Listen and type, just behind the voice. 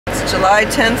July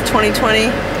 10th, 2020.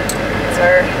 It's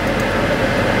our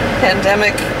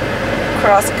pandemic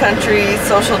cross-country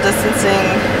social distancing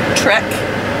trek.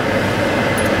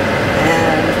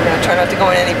 And we're gonna try not to go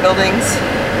in any buildings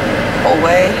the whole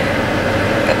way.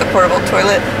 Got the portable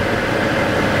toilet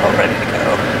all ready to go.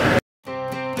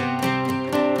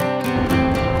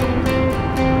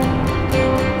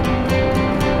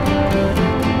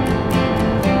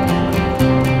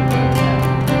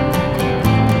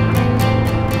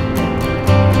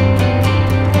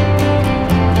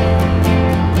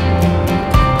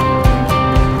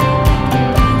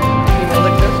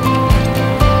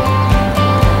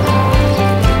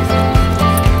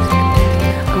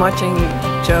 Watching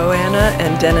Joanna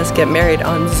and Dennis get married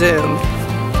on Zoom.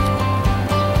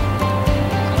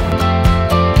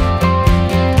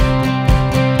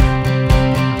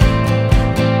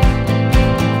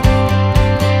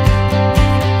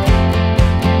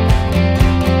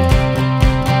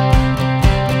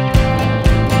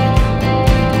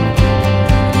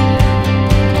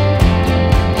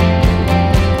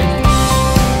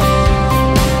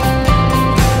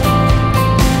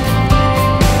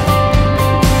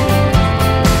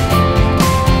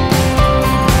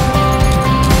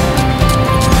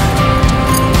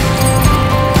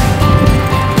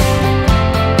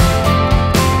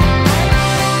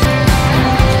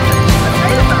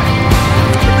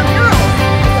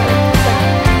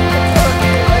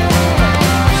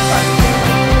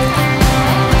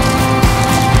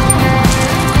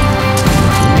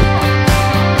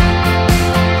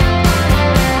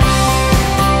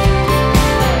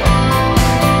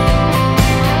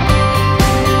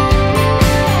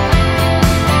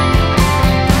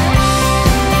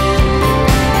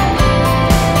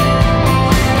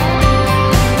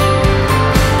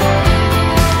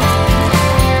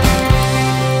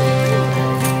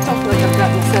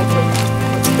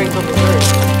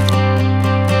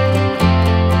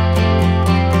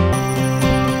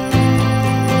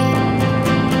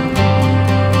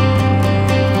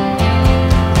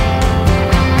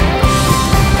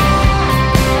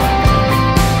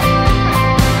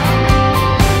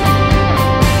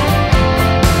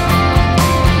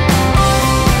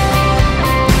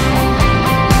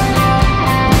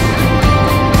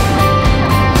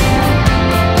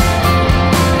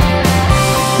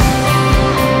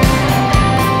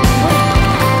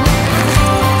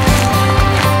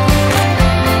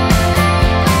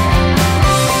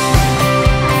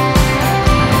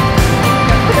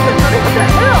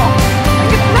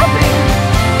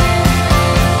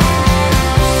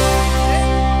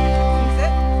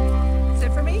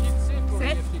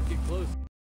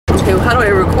 How do I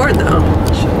record though?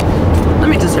 Let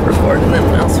me just hit record and then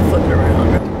I'll flip it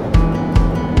around.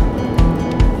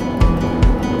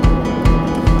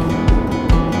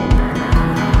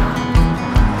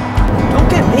 Don't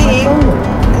get me.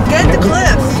 Get the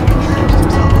cliffs.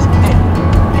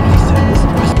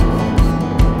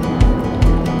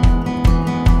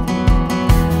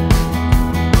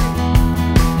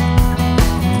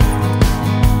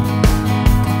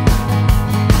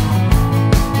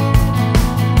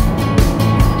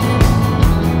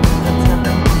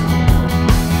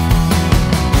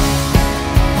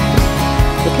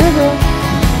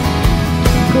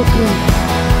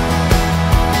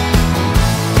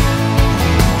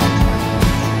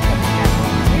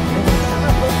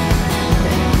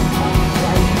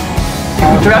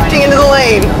 Drifting into the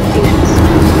lane.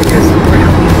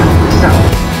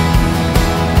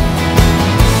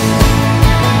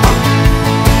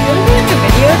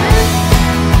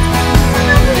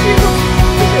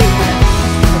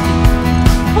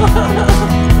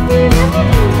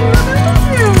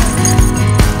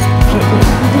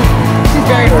 She's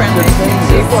very friendly.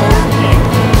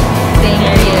 Staying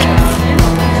area.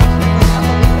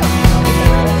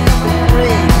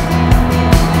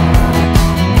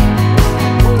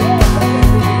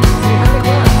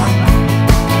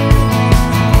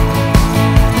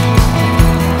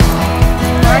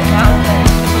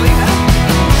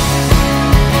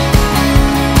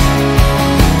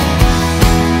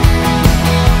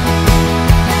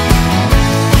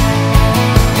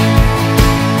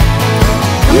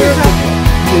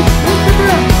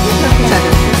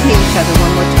 Each other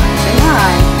one more time. Say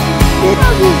hi.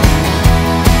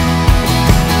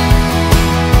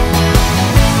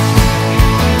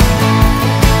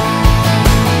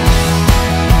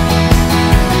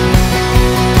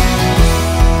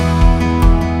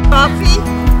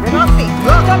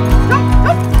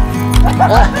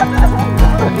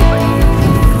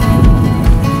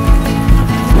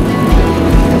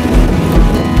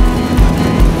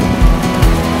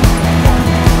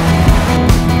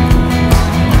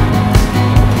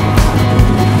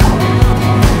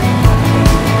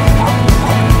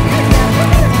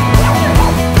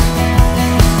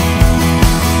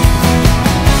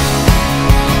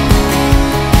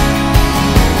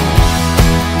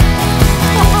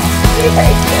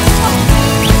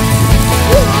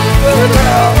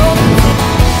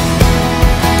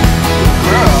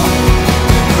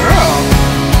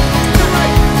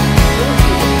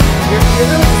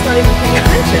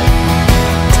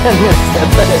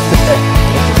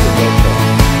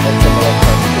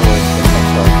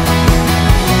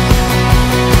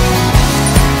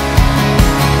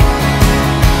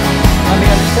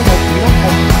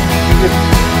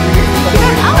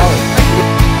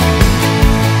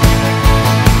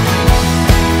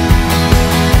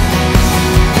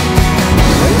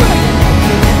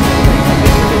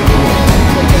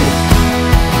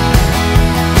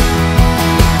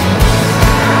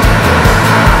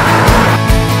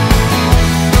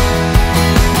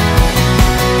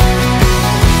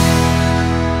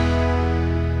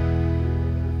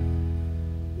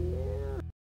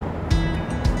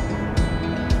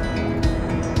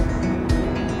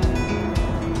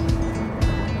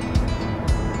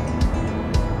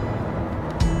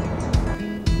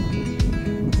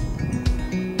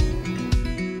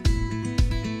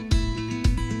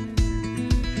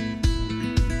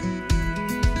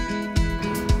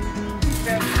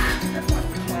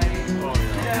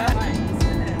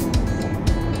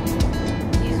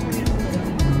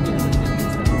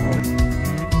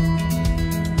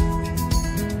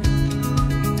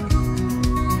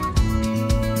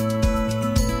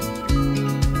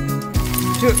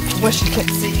 Do it where she can't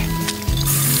see.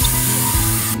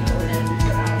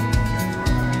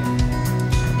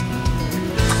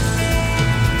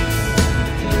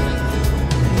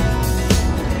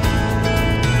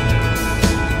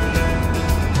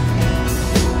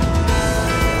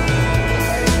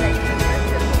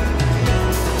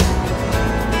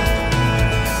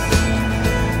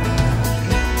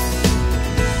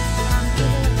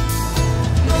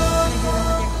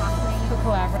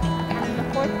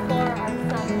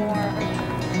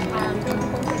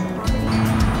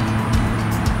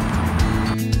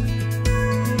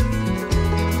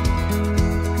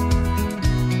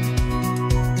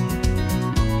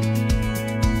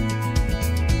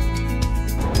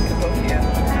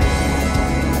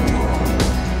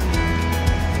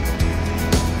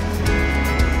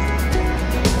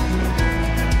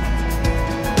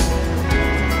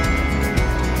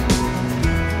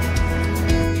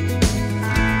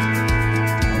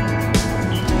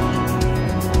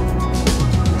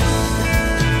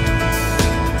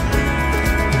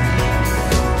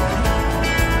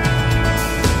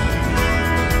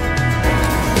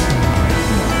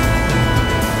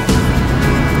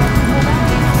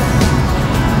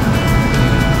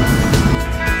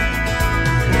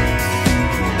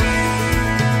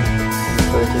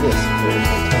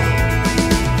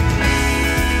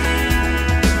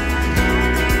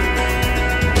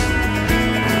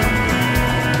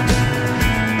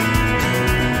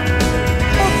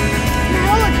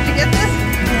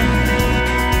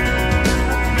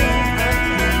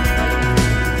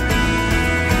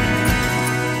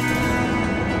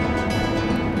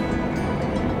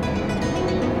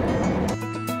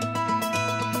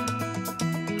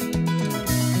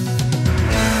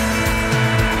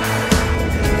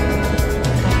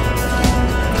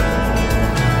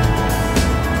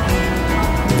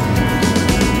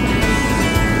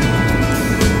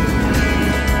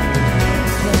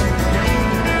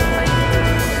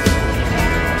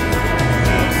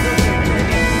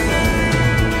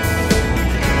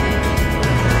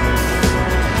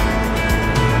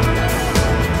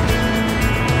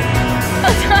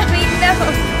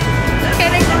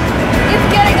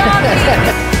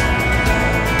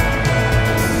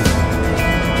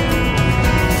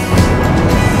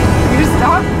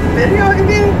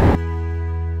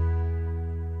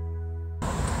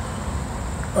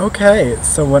 Okay,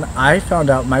 so when I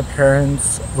found out my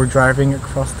parents were driving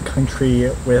across the country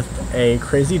with a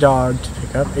crazy dog to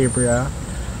pick up Abria,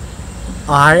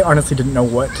 I honestly didn't know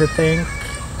what to think.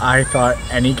 I thought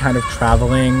any kind of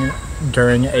traveling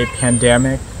during a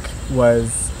pandemic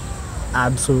was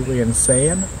absolutely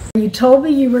insane. You told me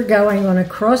you were going on a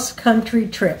cross-country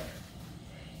trip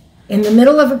in the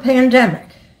middle of a pandemic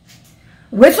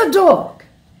with a dog.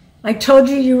 I told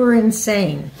you you were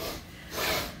insane.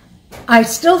 I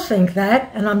still think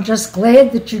that, and I'm just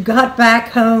glad that you got back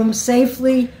home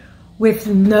safely with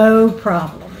no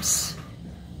problems.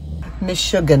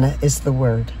 Michoogana is the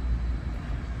word.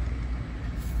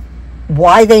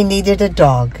 Why they needed a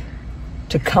dog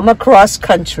to come across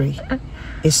country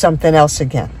is something else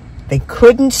again. They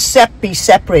couldn't be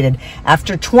separated.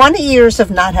 After 20 years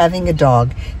of not having a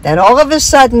dog, then all of a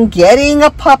sudden getting a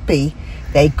puppy,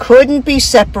 they couldn't be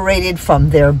separated from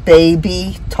their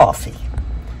baby Toffee.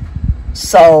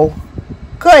 So,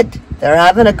 good. They're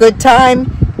having a good time.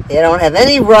 They don't have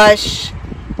any rush,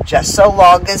 just so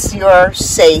long as you're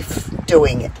safe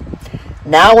doing it.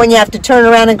 Now when you have to turn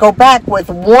around and go back with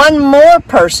one more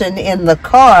person in the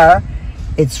car,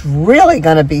 it's really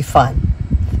going to be fun.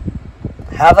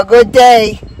 Have a good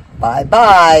day.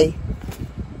 Bye-bye.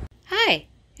 Hi,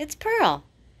 it's Pearl.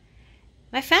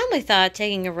 My family thought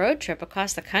taking a road trip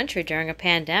across the country during a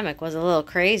pandemic was a little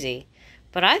crazy,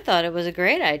 but I thought it was a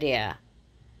great idea.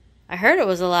 I heard it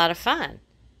was a lot of fun.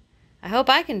 I hope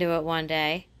I can do it one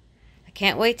day. I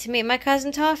can't wait to meet my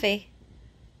cousin Toffee.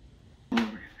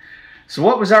 So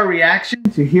what was our reaction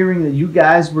to hearing that you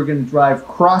guys were going to drive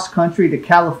cross-country to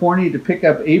California to pick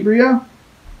up Abria?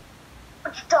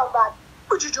 What you talking about?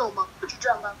 What you talking about? What you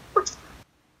talking about? What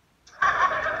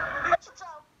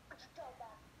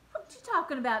you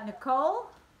talking about, Nicole?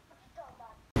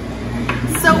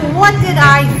 So what did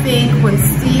I think when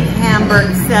Steve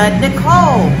Hamburg said,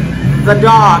 Nicole, the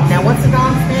dog, now what's the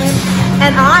dog's name?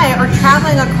 And I are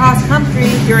traveling across country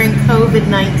during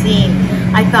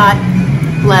COVID-19. I thought,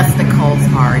 bless Nicole's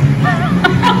heart.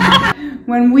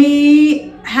 When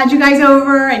we had you guys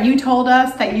over and you told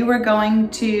us that you were going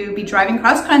to be driving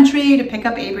cross country to pick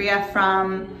up Abria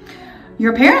from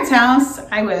your parents' house,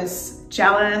 I was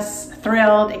jealous,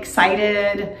 thrilled,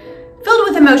 excited, filled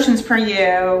with emotions for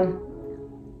you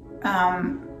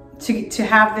to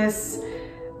have this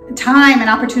time and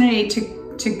opportunity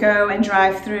to go and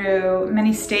drive through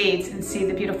many states and see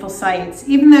the beautiful sights.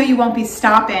 Even though you won't be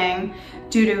stopping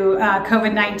due to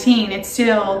COVID-19, it's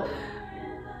still,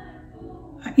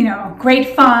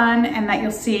 great fun, and that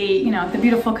you'll see, the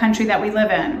beautiful country that we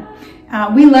live in.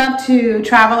 We love to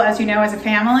travel, as you know, as a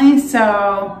family,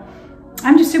 so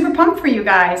I'm just super pumped for you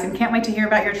guys and can't wait to hear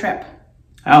about your trip.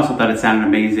 I also thought it sounded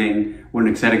amazing. What an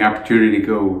exciting opportunity to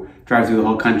go drive through the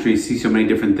whole country, see so many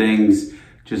different things,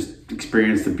 just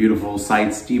experience the beautiful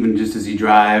sights, even just as you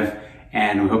drive.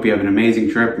 And we hope you have an amazing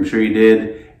trip. I'm sure you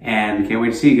did. And can't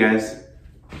wait to see you guys.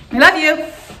 We love you.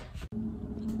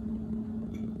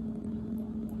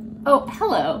 Oh,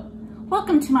 hello.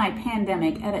 Welcome to my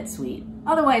pandemic edit suite,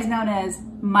 otherwise known as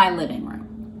my living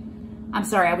room. I'm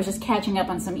sorry, I was just catching up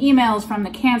on some emails from the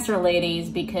cancer ladies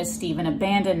because Stephen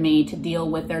abandoned me to deal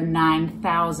with their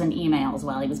 9,000 emails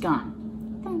while he was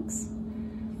gone. Thanks.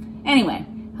 Anyway,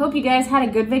 hope you guys had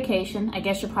a good vacation. I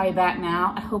guess you're probably back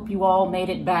now. I hope you all made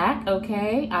it back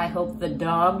okay. I hope the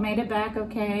dog made it back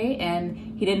okay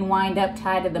and he didn't wind up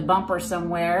tied to the bumper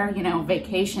somewhere,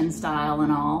 vacation style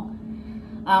and all.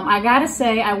 I gotta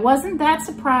say, I wasn't that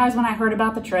surprised when I heard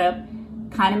about the trip.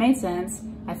 Kind of made sense.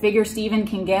 I figure Stephen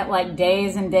can get like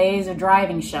days and days of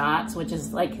driving shots, which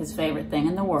is like his favorite thing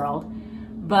in the world.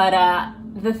 But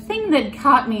the thing that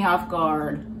caught me off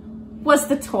guard was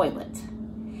the toilet.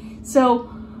 So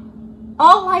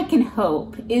all I can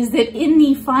hope is that in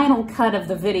the final cut of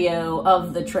the video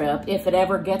of the trip, if it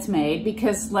ever gets made,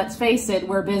 because let's face it,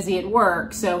 we're busy at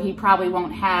work, so he probably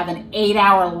won't have an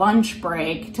 8-hour lunch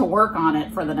break to work on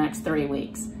it for the next 3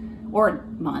 weeks or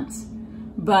months.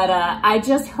 But I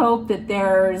just hope that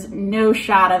there's no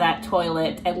shot of that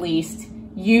toilet at least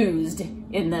used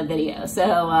in the video.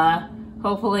 So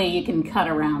hopefully you can cut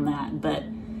around that. But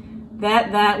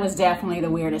that was definitely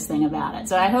the weirdest thing about it.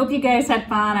 So I hope you guys had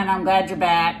fun, and I'm glad you're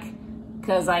back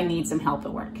because I need some help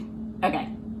at work. Okay,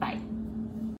 bye.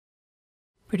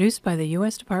 Produced by the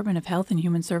U.S. Department of Health and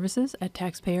Human Services at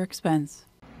taxpayer expense.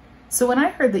 So when I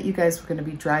heard that you guys were going to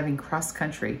be driving cross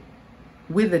country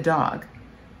with a dog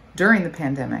during the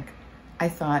pandemic, I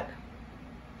thought,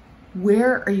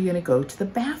 where are you going to go to the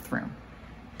bathroom?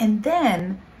 And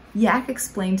then Yak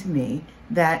explained to me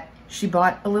that she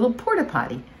bought a little porta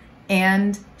potty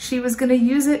and she was going to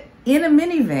use it in a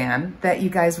minivan that you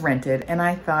guys rented. And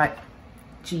I thought,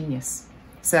 genius.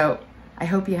 So I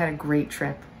hope you had a great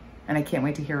trip and I can't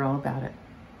wait to hear all about it.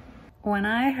 When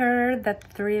I heard that the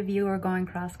three of you were going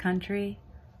cross country,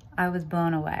 I was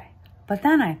blown away. But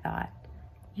then I thought,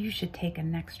 you should take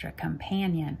an extra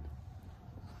companion.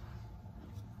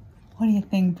 What do you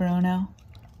think, Bruno?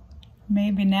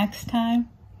 Maybe next time?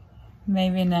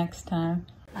 Maybe next time.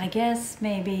 I guess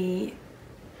maybe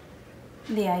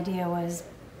the idea was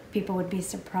people would be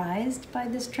surprised by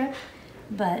this trip,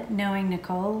 but knowing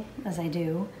Nicole, as I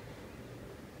do,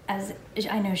 as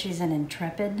I know she's an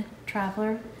intrepid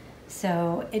traveler,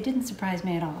 so it didn't surprise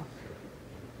me at all.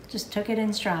 Just took it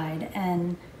in stride.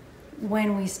 And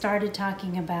when we started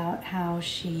talking about how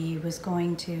she was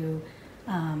going to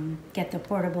get the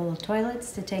portable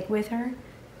toilets to take with her,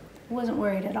 I wasn't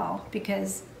worried at all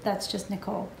because that's just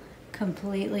Nicole,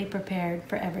 completely prepared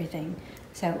for everything.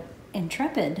 So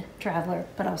intrepid traveler,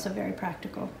 but also very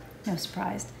practical. No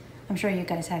surprise. I'm sure you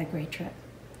guys had a great trip.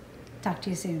 Talk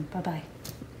to you soon. Bye-bye.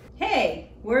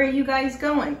 Hey, where are you guys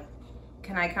going?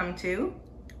 Can I come too?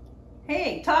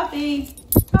 Hey, Toffee,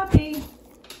 Toffee.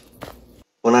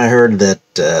 When I heard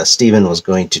that Stephen was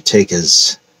going to take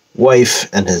his wife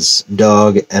and his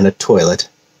dog and a toilet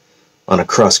on a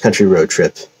cross-country road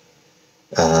trip,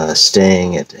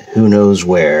 staying at who knows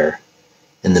where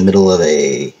in the middle of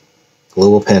a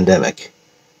global pandemic,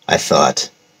 I thought,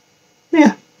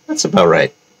 yeah, that's about right.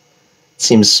 It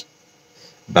seems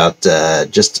about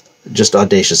just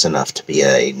audacious enough to be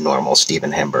a normal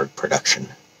Stephen Hamburg production,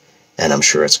 and I'm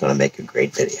sure it's going to make a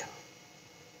great video.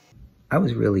 I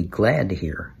was really glad to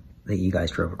hear that you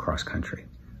guys drove across country.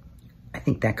 I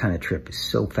think that kind of trip is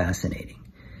so fascinating.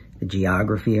 The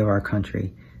geography of our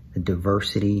country, the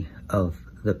diversity of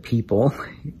the people,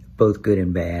 both good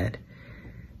and bad,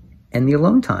 and the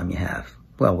alone time you have.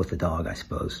 Well, with the dog, I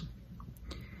suppose.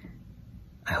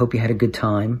 I hope you had a good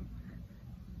time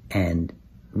and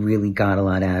really got a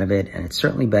lot out of it, and it's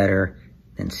certainly better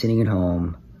than sitting at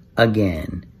home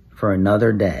again for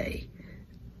another day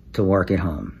to work at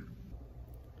home.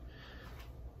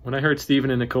 When I heard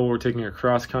Stephen and Nicole were taking a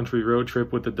cross-country road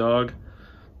trip with the dog,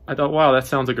 I thought, wow, that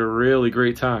sounds like a really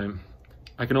great time.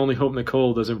 I can only hope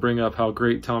Nicole doesn't bring up how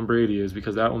great Tom Brady is,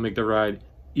 because that will make the ride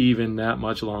even that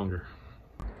much longer.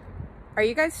 Are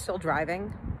you guys still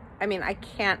driving? I mean, I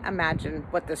can't imagine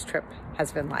what this trip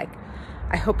has been like.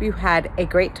 I hope you had a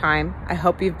great time. I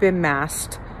hope you've been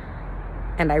masked.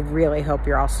 And I really hope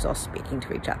you're all still speaking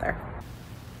to each other.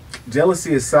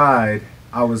 Jealousy aside,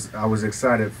 I was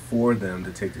excited for them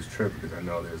to take this trip because I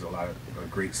know there's a lot of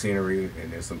great scenery,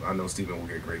 and I know Stephen will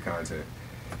get great content.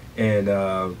 And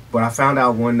but I found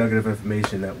out one nugget of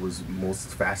information that was most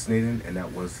fascinating, and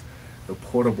that was the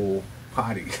portable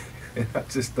potty. And I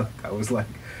just thought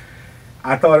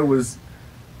I thought it was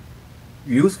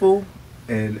useful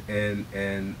and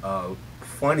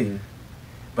funny,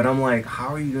 but I'm like, how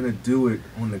are you gonna do it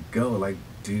on the go? Like,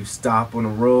 do you stop on the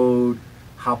road,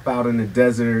 hop out in the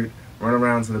desert, run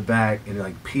around to the back and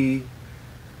like pee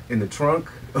in the trunk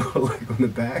or like on the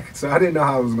back? So I didn't know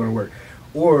how it was gonna work.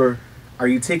 Or are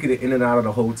you taking it in and out of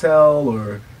the hotel,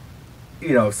 or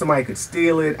you know, if somebody could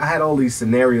steal it? I had all these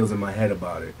scenarios in my head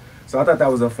about it. So I thought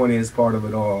that was the funniest part of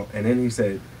it all. And then he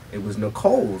said it was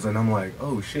Nicole's, and I'm like,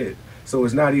 oh shit. So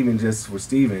it's not even just for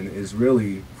Stephen, it's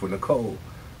really for Nicole.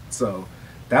 So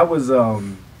that was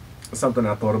something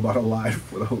I thought about a lot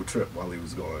for the whole trip while he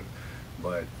was gone.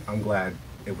 But I'm glad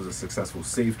it was a successful,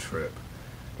 safe trip.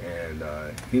 And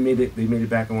they made it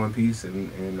back in one piece,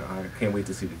 and I can't wait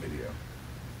to see the video.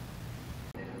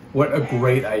 What a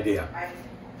great idea.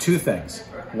 Two things.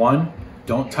 One,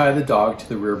 don't tie the dog to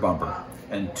the rear bumper.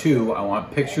 And two, I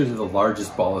want pictures of the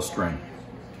largest ball of string.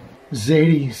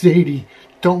 Zadie,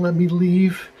 don't let me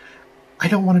leave. I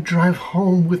don't want to drive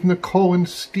home with Nicole and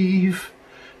Steve.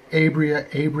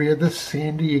 Abria, the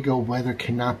San Diego weather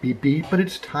cannot be beat, but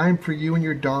it's time for you and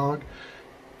your dog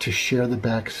to share the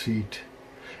back seat.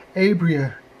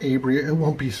 Abria, it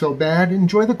won't be so bad.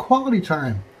 Enjoy the quality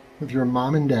time with your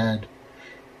mom and dad.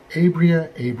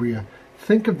 Abria,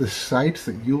 think of the sights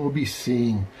that you will be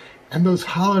seeing and those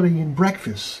holiday inn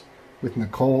breakfasts with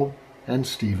Nicole and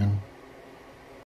Stephen.